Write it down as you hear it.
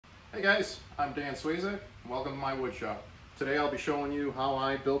Hey guys, I'm Dan Swayzek. Welcome to my wood shop. Today I'll be showing you how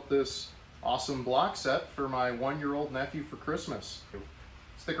I built this awesome block set for my 1-year-old nephew for Christmas.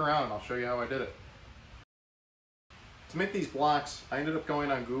 Stick around and I'll show you how I did it. To make these blocks, I ended up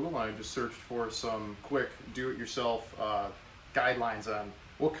going on Google and I just searched for some quick do-it-yourself guidelines on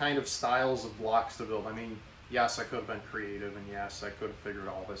what kind of styles of blocks to build. I mean, yes, I could have been creative and yes, I could have figured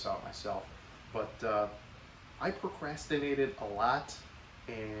all this out myself, but I procrastinated a lot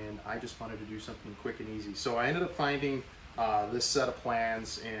and I just wanted to do something quick and easy. So I ended up finding this set of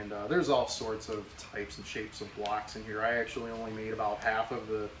plans, and there's all sorts of types and shapes of blocks in here. I actually only made about half of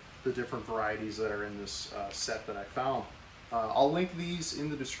the different varieties that are in this set that I found. I'll link these in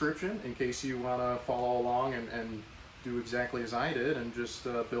the description in case you want to follow along and do exactly as I did and just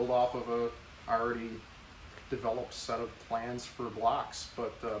build off of a already developed set of plans for blocks.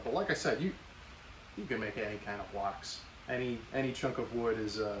 But like I said, you can make any kind of blocks. Any chunk of wood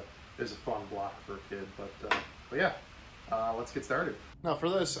is a fun block for a kid. But yeah, let's get started. Now for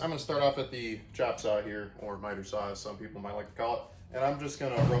this, I'm going to start off at the chop saw here, or miter saw as some people might like to call it, and I'm just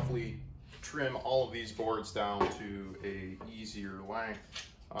going to roughly trim all of these boards down to a easier length.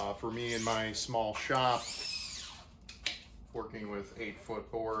 For me in my small shop, working with 8-foot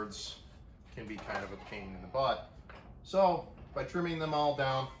boards can be kind of a pain in the butt. So by trimming them all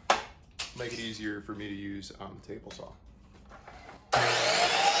down, make it easier for me to use on the table saw.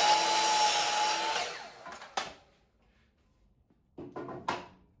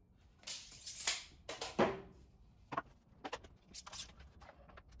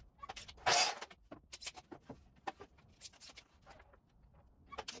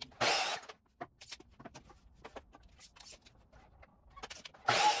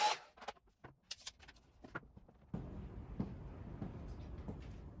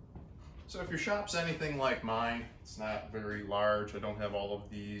 So if your shop's anything like mine, it's not very large. I don't have all of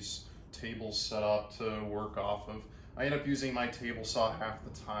these tables set up to work off of. I end up using my table saw half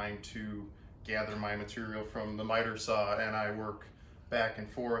the time to gather my material from the miter saw, and I work back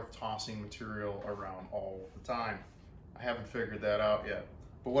and forth tossing material around all the time. I haven't figured that out yet.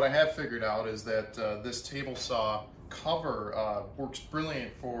 But what I have figured out is that this table saw cover works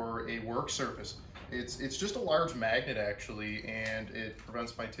brilliant for a work surface. It's just a large magnet actually, and it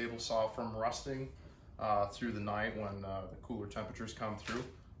prevents my table saw from rusting through the night when the cooler temperatures come through.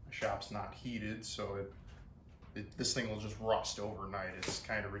 My shop's not heated, so this thing will just rust overnight. It's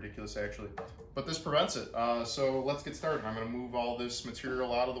kind of ridiculous actually, but this prevents it. So let's get started. I'm going to move all this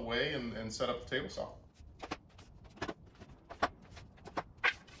material out of the way and set up the table saw.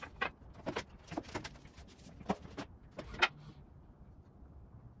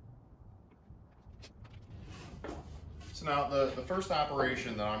 So now the first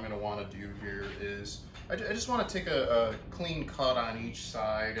operation that I'm going to want to do here is I just want to take a clean cut on each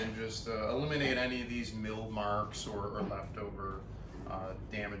side and just eliminate any of these milled marks or leftover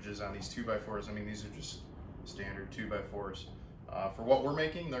damages on these 2x4s. I mean, these are just standard 2x4s. For what we're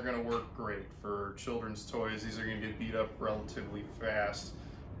making, they're going to work great. For children's toys, these are going to get beat up relatively fast.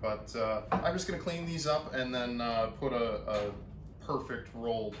 But I'm just going to clean these up and then put a perfect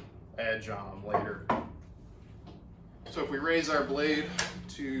rolled edge on them later. So if we raise our blade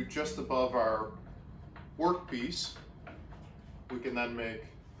to just above our workpiece, we can then make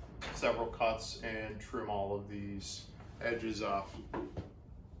several cuts and trim all of these edges off.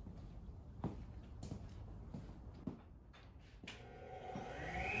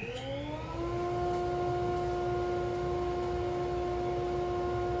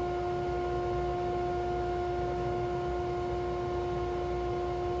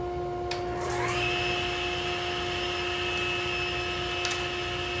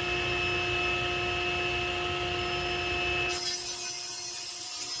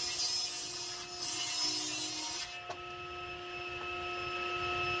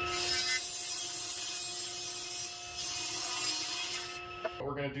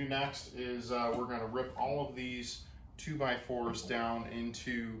 What we're going to do next is we're going to rip all of these 2x4s down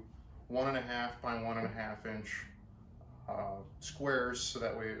into 1.5 by 1.5 inch squares, so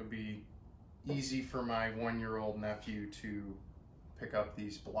that way it would be easy for my 1-year-old nephew to pick up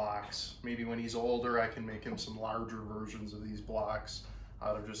these blocks. Maybe when he's older I can make him some larger versions of these blocks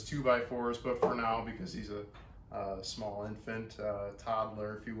out of just 2x4s, but for now, because he's a small infant,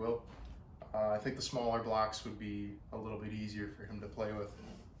 toddler if you will, I think the smaller blocks would be a little bit easier for him to play with.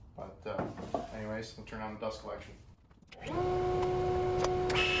 But anyways, we'll turn on the dust collection.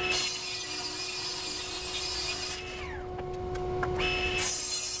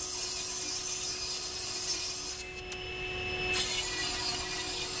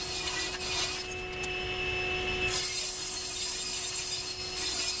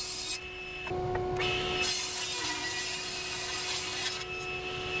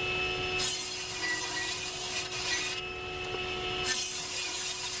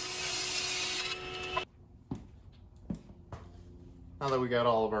 Now that we got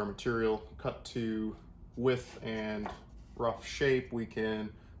all of our material cut to width and rough shape, we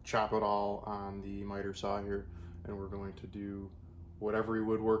can chop it all on the miter saw here, and we're going to do what every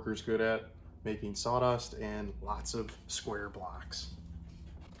woodworker's good at, making sawdust and lots of square blocks.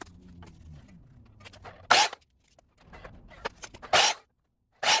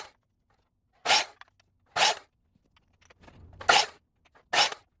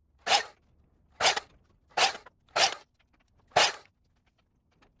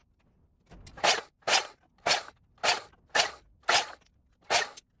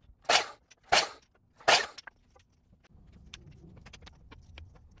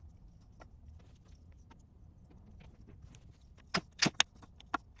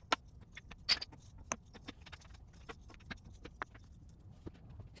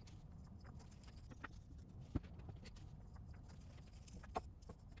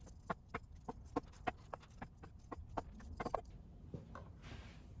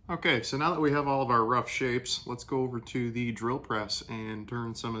 Okay, so now that we have all of our rough shapes, let's go over to the drill press and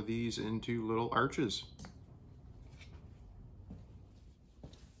turn some of these into little arches.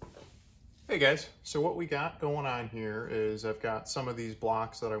 Hey guys, so what we got going on here is I've got some of these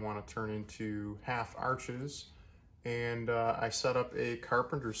blocks that I want to turn into half arches, and I set up a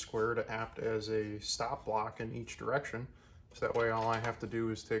carpenter square to act as a stop block in each direction. So that way all I have to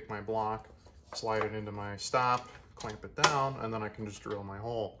do is take my block, slide it into my stop, clamp it down, and then I can just drill my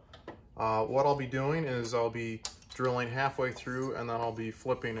hole. What I'll be doing is I'll be drilling halfway through, and then I'll be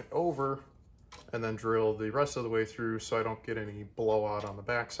flipping it over and then drill the rest of the way through so I don't get any blowout on the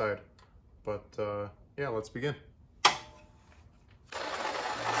backside. But yeah, let's begin.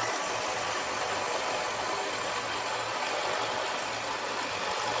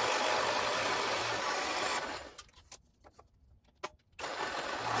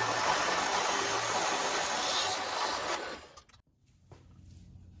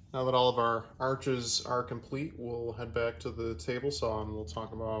 Now that all of our arches are complete, we'll head back to the table saw and we'll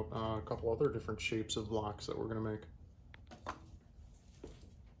talk about a couple other different shapes of blocks that we're going to make.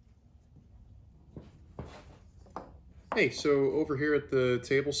 Hey, so over here at the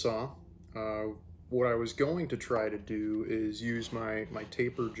table saw, what I was going to try to do is use my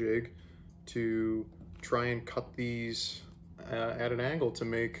taper jig to try and cut these at an angle to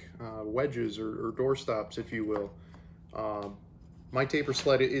make wedges or door stops, if you will. My taper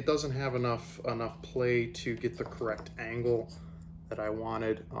sled, it doesn't have enough play to get the correct angle that I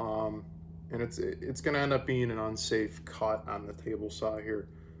wanted, and it's going to end up being an unsafe cut on the table saw here.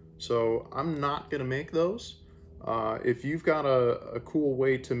 So I'm not going to make those. If you've got a cool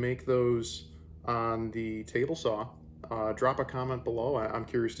way to make those on the table saw, drop a comment below. I'm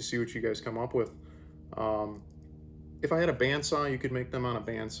curious to see what you guys come up with. If I had a bandsaw, you could make them on a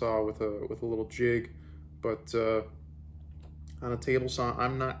bandsaw with a little jig, but on a table saw,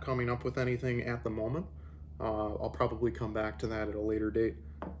 I'm not coming up with anything at the moment. I'll probably come back to that at a later date.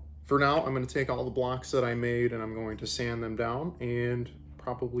 For now, I'm going to take all the blocks that I made and I'm going to sand them down and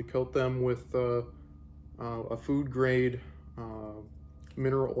probably coat them with a food grade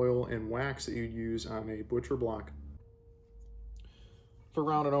mineral oil and wax that you'd use on a butcher block. For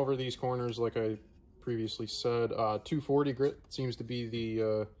rounding over these corners, like I previously said, 240 grit seems to be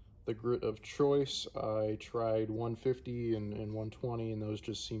the grit of choice. I tried 150 and 120, and those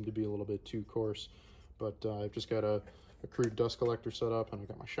just seem to be a little bit too coarse. But I've just got a crude dust collector set up, and I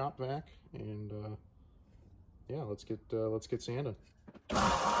got my shop vac, and yeah, let's get sanding.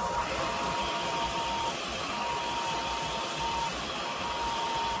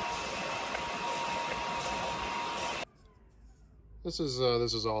 This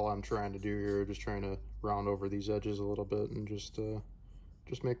is all I'm trying to do here. Just trying to round over these edges a little bit and just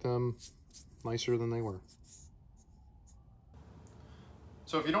make them nicer than they were.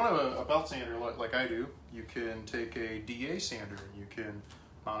 So if you don't have a belt sander like I do, you can take a DA sander and you can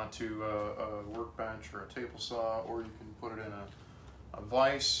mount it to a workbench or a table saw, or you can put it in a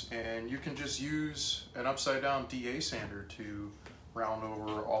vise, and you can just use an upside down DA sander to round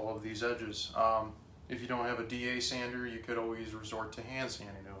over all of these edges. If you don't have a DA sander, you could always resort to hand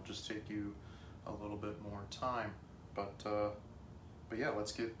sanding. It'll just take you a little bit more time. But yeah,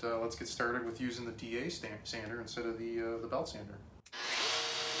 let's get started with using the DA sander instead of the belt sander.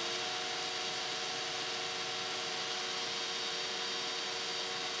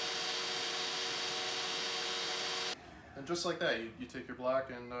 And just like that, you take your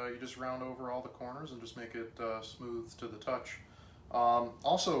block and you just round over all the corners and just make it smooth to the touch.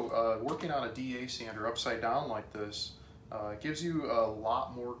 Also, working on a DA sander upside down like this gives you a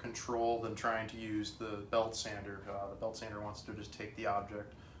lot more control than trying to use the belt sander. The belt sander wants to just take the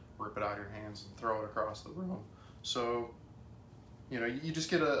object, rip it out of your hands, and throw it across the room. So you know, you just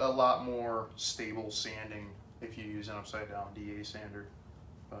get a lot more stable sanding if you use an upside down DA sander.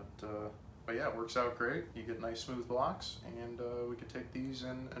 But yeah, it works out great. You get nice smooth blocks, and we can take these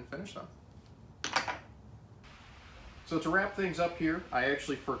and finish them. So to wrap things up here, I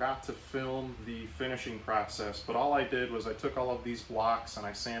actually forgot to film the finishing process, but all I did was I took all of these blocks and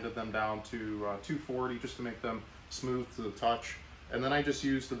I sanded them down to 240 just to make them smooth to the touch. And then I just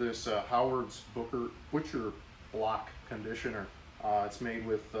used this Howard's Butcher block conditioner. It's made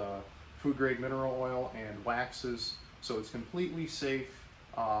with food grade mineral oil and waxes, so it's completely safe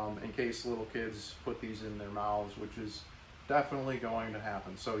in case little kids put these in their mouths, which is definitely going to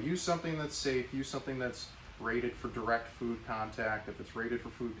happen. So use something that's safe, use something that's rated for direct food contact. If it's rated for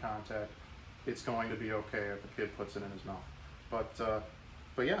food contact, it's going to be okay if a kid puts it in his mouth.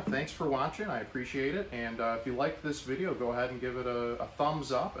 But yeah, thanks for watching. I appreciate it. And if you liked this video, go ahead and give it a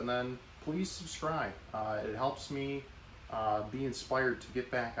thumbs up, and then please subscribe. It helps me be inspired to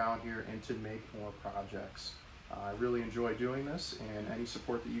get back out here and to make more projects. I really enjoy doing this, and any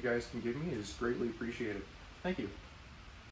support that you guys can give me is greatly appreciated. Thank you.